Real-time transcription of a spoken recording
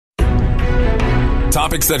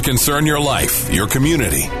Topics that concern your life, your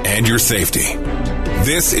community, and your safety.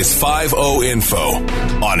 This is 5-0 Info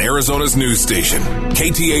on Arizona's news station,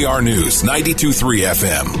 KTAR News 92.3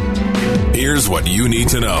 FM. Here's what you need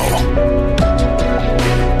to know.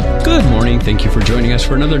 Good morning. Thank you for joining us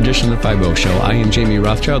for another edition of the 5-0 Show. I am Jamie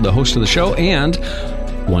Rothschild, the host of the show, and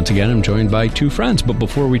once again, I'm joined by two friends. But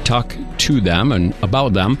before we talk to them and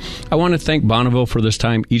about them, I want to thank Bonneville for this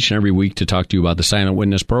time each and every week to talk to you about the Silent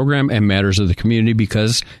Witness program and matters of the community,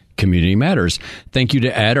 because community matters. Thank you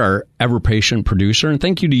to Ed, our ever-patient producer, and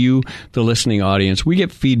thank you to you, the listening audience. We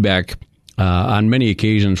get feedback on many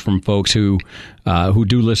occasions from folks who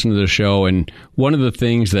do listen to the show, and one of the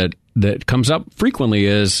things that comes up frequently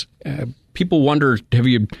is people wonder, have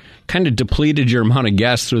you kind of depleted your amount of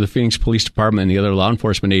guests through the Phoenix Police Department and the other law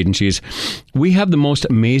enforcement agencies? We have the most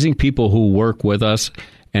amazing people who work with us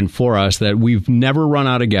and for us that we've never run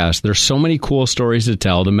out of guests. There's so many cool stories to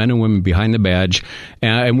tell, the men and women behind the badge,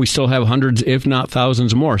 and we still have hundreds, if not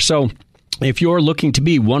thousands more. So if you're looking to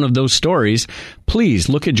be one of those stories, please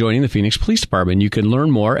look at joining the Phoenix Police Department. You can learn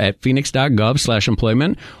more at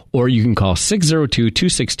phoenix.gov/employment, or you can call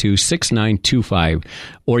 602-262-6925,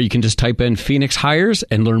 or you can just type in Phoenix Hires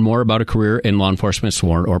and learn more about a career in law enforcement,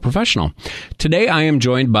 sworn or professional. Today, I am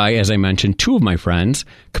joined by, as I mentioned, two of my friends,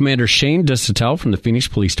 Commander Shane Disotell from the Phoenix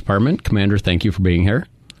Police Department. Commander, thank you for being here.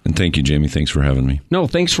 And thank you, Jamie. Thanks for having me. No,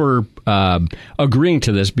 thanks for agreeing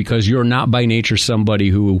to this, because you're not by nature somebody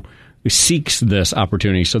who seeks this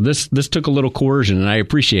opportunity. So this took a little coercion, and I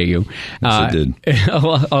appreciate you. Yes, it did.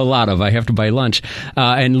 A lot of. I have to buy lunch.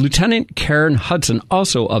 And Lieutenant Karen Hudson,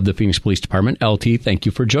 also of the Phoenix Police Department. LT, thank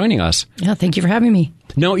you for joining us. Yeah, thank you for having me.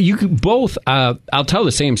 No, you both, I'll tell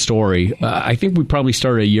the same story. I think we probably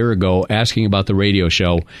started a year ago asking about the radio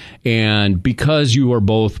show. And because you are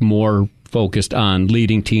both more focused on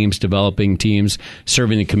leading teams, developing teams,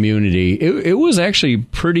 serving the community, it was actually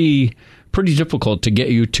pretty difficult to get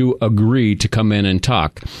you to agree to come in and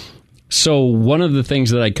talk. So one of the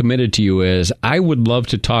things that I committed to you is I would love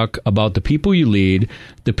to talk about the people you lead,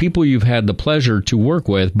 the people you've had the pleasure to work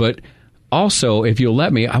with, but also, if you'll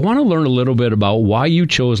let me, I want to learn a little bit about why you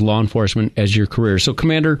chose law enforcement as your career. So,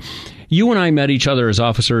 Commander, you and I met each other as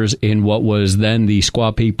officers in what was then the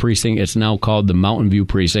Squaw Peak Precinct. It's now called the Mountain View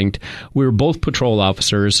Precinct. We were both patrol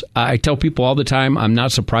officers. I tell people all the time, I'm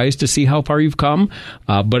not surprised to see how far you've come.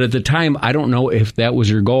 But at the time, I don't know if that was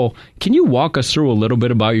your goal. Can you walk us through a little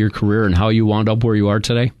bit about your career and how you wound up where you are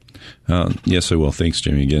today? Yes, I will. Thanks,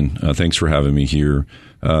 Jamie. Again, thanks for having me here.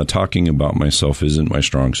 Talking about myself isn't my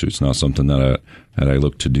strong suit. It's not something that I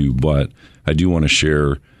look to do, but I do want to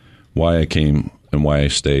share why I came and why I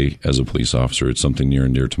stay as a police officer. It's something near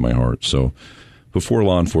and dear to my heart. So before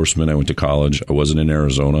law enforcement, I went to college. I wasn't in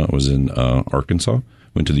Arizona. I was in Arkansas.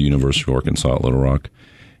 Went to the University of Arkansas at Little Rock.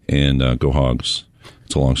 And go Hogs.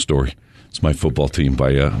 It's a long story. It's my football team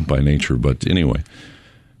by nature. But anyway,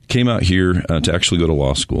 came out here to actually go to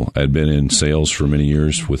law school. I had been in sales for many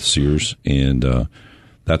years with Sears, and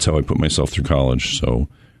that's how I put myself through college. So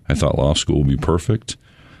I thought law school would be perfect.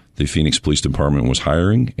 The Phoenix Police Department was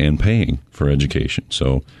hiring and paying for education.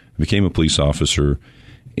 So I became a police officer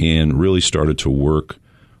and really started to work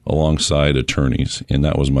alongside attorneys. And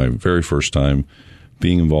that was my very first time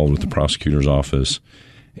being involved with the prosecutor's office.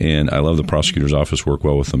 And I love the prosecutor's office, work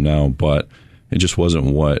well with them now, but it just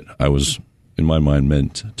wasn't what I was, in my mind,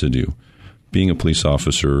 meant to do. Being a police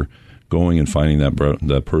officer, going and finding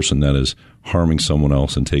that person that is harming someone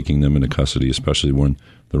else and taking them into custody, especially when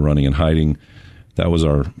they're running and hiding. That was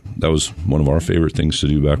one of our favorite things to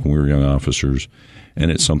do back when we were young officers,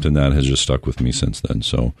 and it's something that has just stuck with me since then.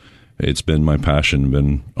 So it's been my passion,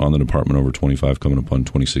 been on the department over 25, coming up on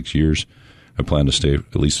 26 years. I plan to stay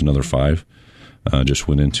at least another 5. Just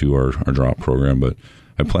went into our drop program, but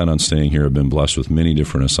I plan on staying here. I've been blessed with many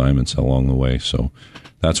different assignments along the way, so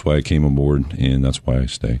that's why I came aboard, and that's why I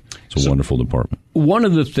stay. It's a wonderful department. One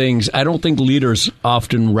of the things, I don't think leaders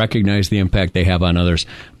often recognize the impact they have on others,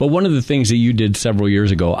 but one of the things that you did several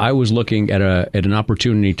years ago, I was looking at an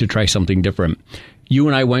opportunity to try something different. You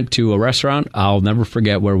and I went to a restaurant. I'll never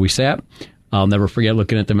forget where we sat. I'll never forget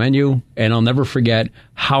looking at the menu, and I'll never forget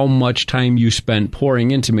how much time you spent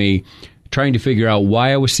pouring into me, trying to figure out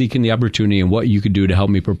why I was seeking the opportunity and what you could do to help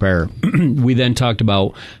me prepare. We then talked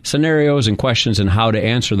about scenarios and questions and how to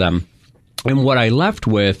answer them. And what I left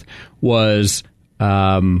with was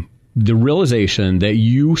the realization that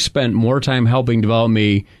you spent more time helping develop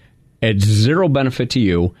me at zero benefit to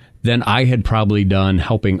you than I had probably done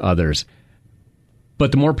helping others.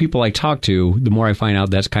 But the more people I talk to, the more I find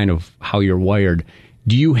out that's kind of how you're wired.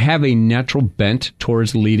 Do you have a natural bent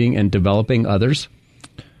towards leading and developing others?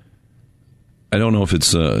 I don't know if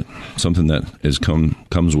it's something that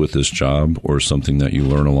comes with this job or something that you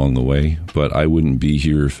learn along the way, but I wouldn't be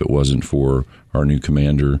here if it wasn't for our new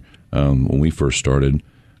commander. When we first started,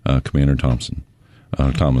 Commander Thomas.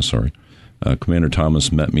 Commander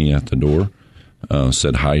Thomas met me at the door,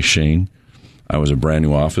 said, "Hi, Shane." I was a brand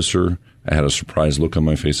new officer. I had a surprised look on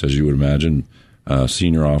my face, as you would imagine.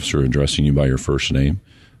 Senior officer addressing you by your first name.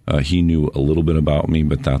 He knew a little bit about me,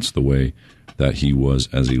 but that's the way that he was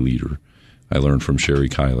as a leader. I learned from Sherry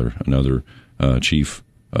Kyler, another chief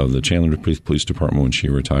of the Chandler Police Department when she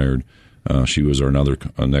retired. She was our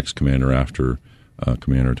next commander after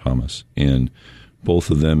Commander Thomas. And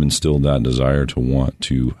both of them instilled that desire to want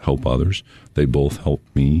to help others. They both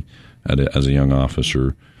helped me as a young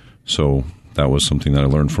officer. So that was something that I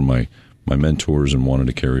learned from my mentors and wanted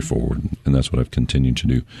to carry forward, and that's what I've continued to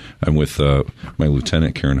do. I'm with my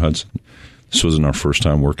lieutenant, Karen Hudson. This wasn't our first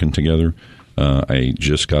time working together. I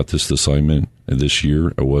just got this assignment this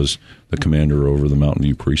year. I was the commander over the Mountain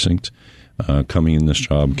View Precinct. Coming in this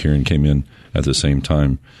job, Karen came in at the same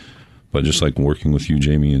time. But just like working with you,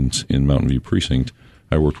 Jamie, in Mountain View Precinct,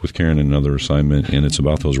 I worked with Karen in another assignment, and it's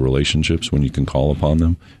about those relationships when you can call upon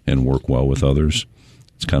them and work well with others.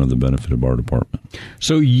 It's kind of the benefit of our department.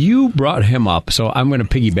 So you brought him up, so I'm going to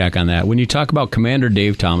piggyback on that. When you talk about Commander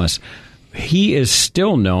Dave Thomas, he is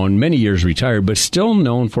still known, many years retired, but still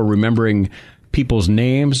known for remembering people's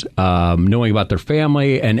names, knowing about their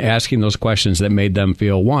family, and asking those questions that made them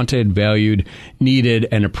feel wanted, valued, needed,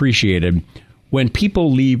 and appreciated. When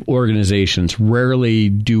people leave organizations, rarely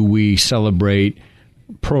do we celebrate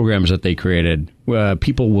programs that they created.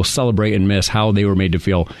 People will celebrate and miss how they were made to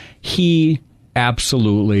feel. He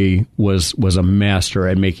absolutely was a master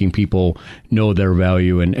at making people know their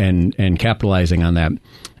value and capitalizing on that.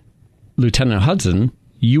 Lieutenant Hudson,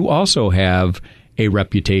 you also have a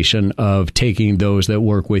reputation of taking those that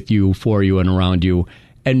work with you, for you, and around you,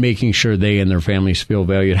 and making sure they and their families feel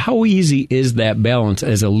valued. How easy is that balance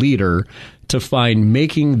as a leader to find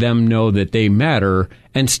making them know that they matter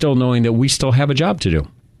and still knowing that we still have a job to do?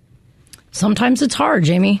 Sometimes it's hard,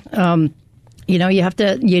 Jamie. You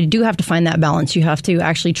do have to find that balance. You have to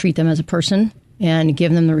actually treat them as a person and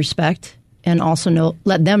give them the respect, and also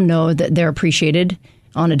let them know that they're appreciated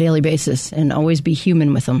on a daily basis, and always be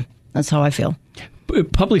human with them. That's how I feel.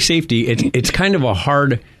 Public safety, it's kind of a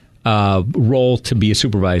hard role to be a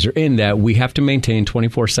supervisor, in that we have to maintain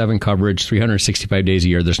 24/7 coverage, 365 days a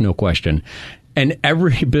year. There's no question. And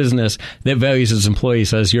every business that values its employees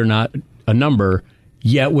says you're not a number.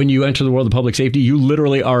 Yet when you enter the world of public safety, you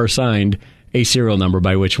literally are assigned a serial number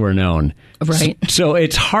by which we're known. Right. So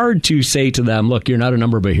it's hard to say to them, look, you're not a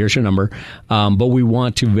number, but here's your number. But we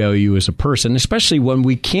want to value you as a person, especially when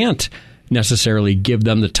we can't necessarily give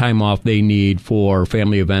them the time off they need for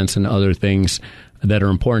family events and other things that are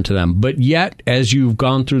important to them. But yet, as you've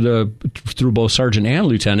gone through both sergeant and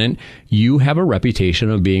lieutenant, you have a reputation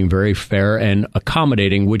of being very fair and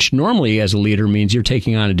accommodating, which normally as a leader means you're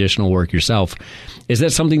taking on additional work yourself. Is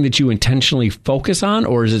that something that you intentionally focus on,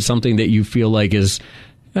 or is it something that you feel like is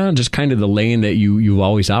just kind of the lane that you've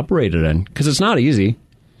always operated in? Because it's not easy.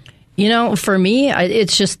 For me,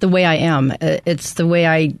 it's just the way I am. It's the way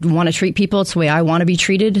I want to treat people. It's the way I want to be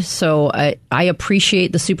treated. So I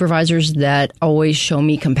appreciate the supervisors that always show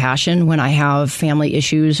me compassion when I have family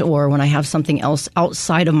issues or when I have something else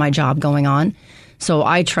outside of my job going on. So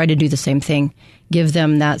I try to do the same thing. Give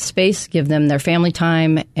them that space, give them their family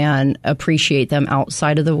time, and appreciate them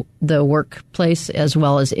outside of the workplace as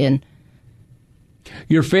well as in.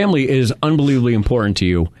 Your family is unbelievably important to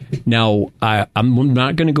you. Now, I'm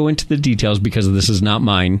not going to go into the details because this is not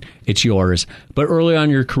mine. It's yours. But early on in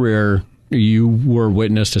your career, you were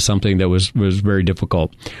witness to something that was very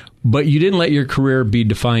difficult. But you didn't let your career be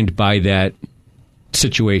defined by that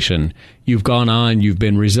situation. You've gone on, you've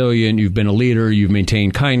been resilient, you've been a leader, you've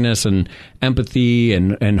maintained kindness and empathy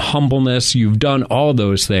and humbleness. You've done all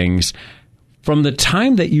those things. From the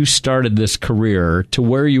time that you started this career to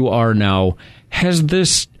where you are now, how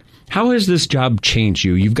has this job changed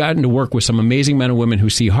you? You've gotten to work with some amazing men and women who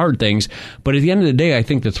see hard things, but at the end of the day, I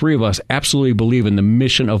think the three of us absolutely believe in the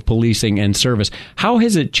mission of policing and service. How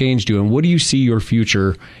has it changed you, and what do you see your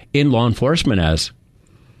future in law enforcement as?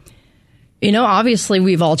 Obviously,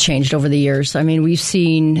 we've all changed over the years. I mean, we've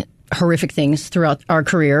seen horrific things throughout our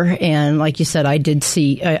career. And like you said, I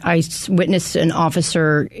witnessed an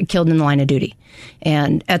officer killed in the line of duty.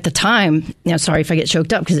 And at the time, sorry if I get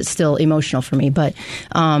choked up because it's still emotional for me, but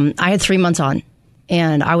I had 3 months on.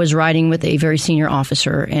 And I was riding with a very senior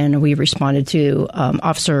officer, and we responded to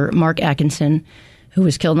Officer Mark Atkinson, who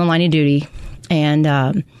was killed in the line of duty.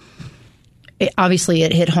 And obviously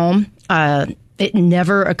it hit home. It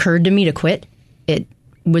never occurred to me to quit. it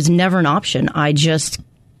was never an option. I just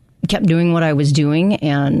kept doing what I was doing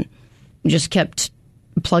and just kept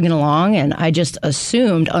plugging along. And I just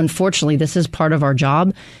assumed, unfortunately, this is part of our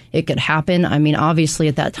job. It could happen. I mean, obviously,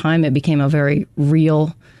 at that time, it became a very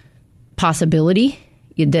real possibility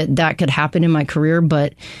that could happen in my career,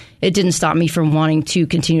 but it didn't stop me from wanting to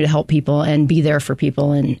continue to help people and be there for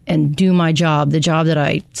people and do my job, the job that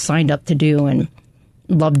I signed up to do and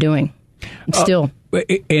love doing still.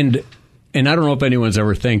 And I don't know if anyone's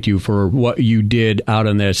ever thanked you for what you did out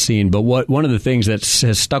on that scene, but one of the things that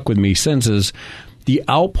has stuck with me since is the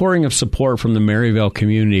outpouring of support from the Maryvale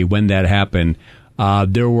community when that happened.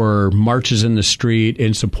 There were marches in the street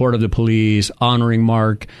in support of the police, honoring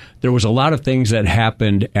Mark. There was a lot of things that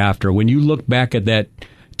happened after. When you look back at that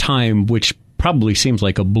time, which probably seems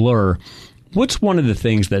like a blur, what's one of the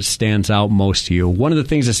things that stands out most to you? One of the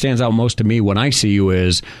things that stands out most to me when I see you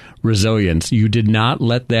is resilience. You did not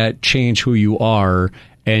let that change who you are.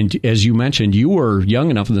 And as you mentioned, you were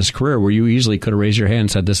young enough in this career where you easily could have raised your hand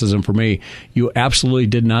and said, this isn't for me. You absolutely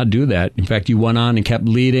did not do that. In fact, you went on and kept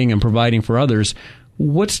leading and providing for others.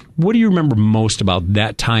 What do you remember most about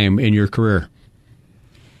that time in your career?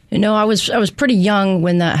 You know, I was pretty young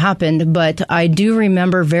when that happened, but I do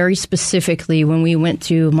remember very specifically when we went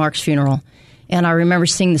to Mark's funeral. And I remember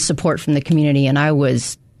seeing the support from the community, and I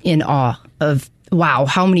was in awe of, wow,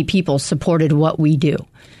 how many people supported what we do.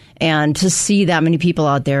 And to see that many people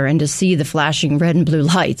out there and to see the flashing red and blue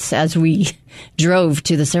lights as we drove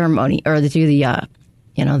to the ceremony or to the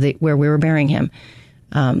where we were burying him,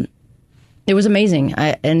 it was amazing.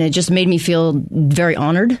 And it just made me feel very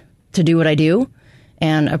honored to do what I do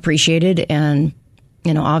and appreciated. And,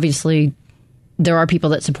 you know, obviously there are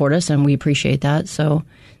people that support us and we appreciate that. So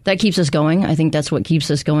that keeps us going. I think that's what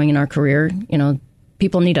keeps us going in our career. You know,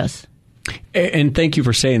 people need us. And thank you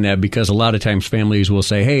for saying that, because a lot of times families will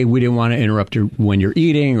say, hey, we didn't want to interrupt you when you're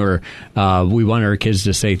eating, or we want our kids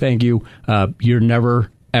to say thank you. You're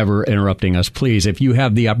never, ever interrupting us. Please, if you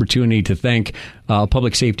have the opportunity to thank a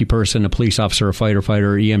public safety person, a police officer, a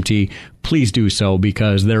firefighter, EMT, please do so,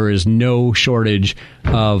 because there is no shortage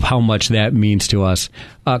of how much that means to us.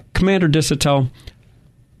 Commander Disotell,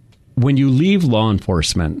 when you leave law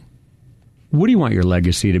enforcement, what do you want your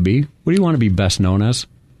legacy to be? What do you want to be best known as?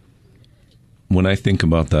 When I think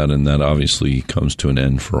about that, and that obviously comes to an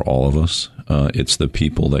end for all of us, it's the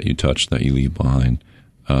people that you touch that you leave behind.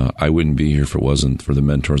 I wouldn't be here if it wasn't for the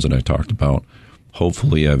mentors that I talked about.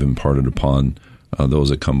 Hopefully I've imparted upon those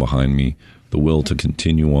that come behind me the will to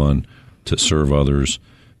continue on, to serve others,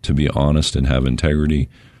 to be honest and have integrity,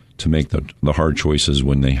 to make the hard choices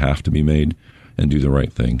when they have to be made, and do the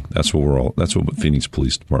right thing. That's what Phoenix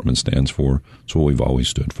Police Department stands for. It's what we've always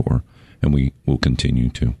stood for, and we will continue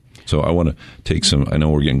to. So I want to take I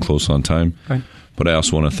know we're getting close on time, right, but I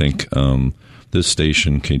also want to thank this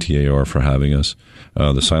station, KTAR, for having us,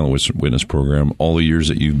 the Silent Witness program, all the years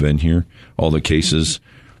that you've been here, all the cases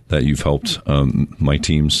that you've helped my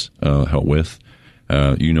teams help with.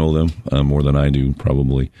 You know them more than I do,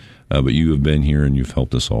 probably. But you have been here and you've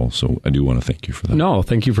helped us all. So I do want to thank you for that. No,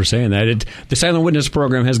 thank you for saying that. The Silent Witness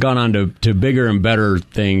program has gone on to bigger and better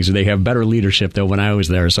things. They have better leadership than when I was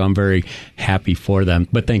there, so I'm very happy for them.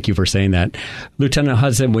 But thank you for saying that. Lieutenant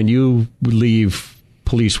Hudson, when you leave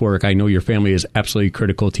police work, I know your family is absolutely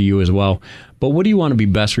critical to you as well. But what do you want to be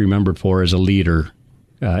best remembered for as a leader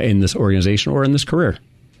in this organization or in this career?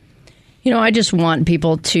 You know, I just want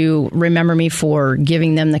people to remember me for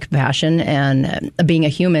giving them the compassion and being a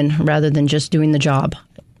human rather than just doing the job.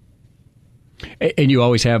 And you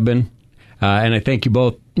always have been. And I thank you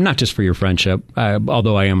both, not just for your friendship,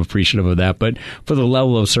 although I am appreciative of that, but for the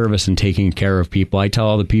level of service and taking care of people. I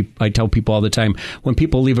tell people all the time, when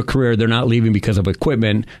people leave a career, they're not leaving because of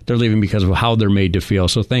equipment. They're leaving because of how they're made to feel.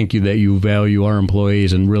 So thank you that you value our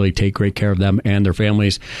employees and really take great care of them and their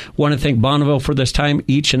families. Want to thank Bonneville for this time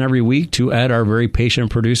each and every week, to Ed, our very patient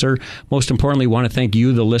producer. Most importantly, want to thank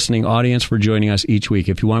you, the listening audience, for joining us each week.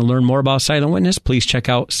 If you want to learn more about Silent Witness, please check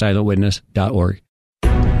out silentwitness.org.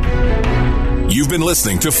 You've been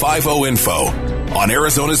listening to 5-0 Info on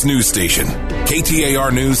Arizona's news station,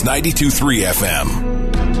 KTAR News 92.3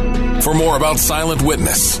 FM. For more about Silent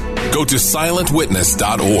Witness, go to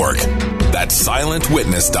silentwitness.org. That's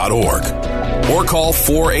silentwitness.org. Or call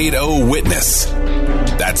 480-WITNESS.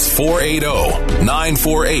 That's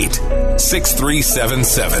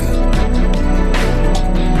 480-948-6377.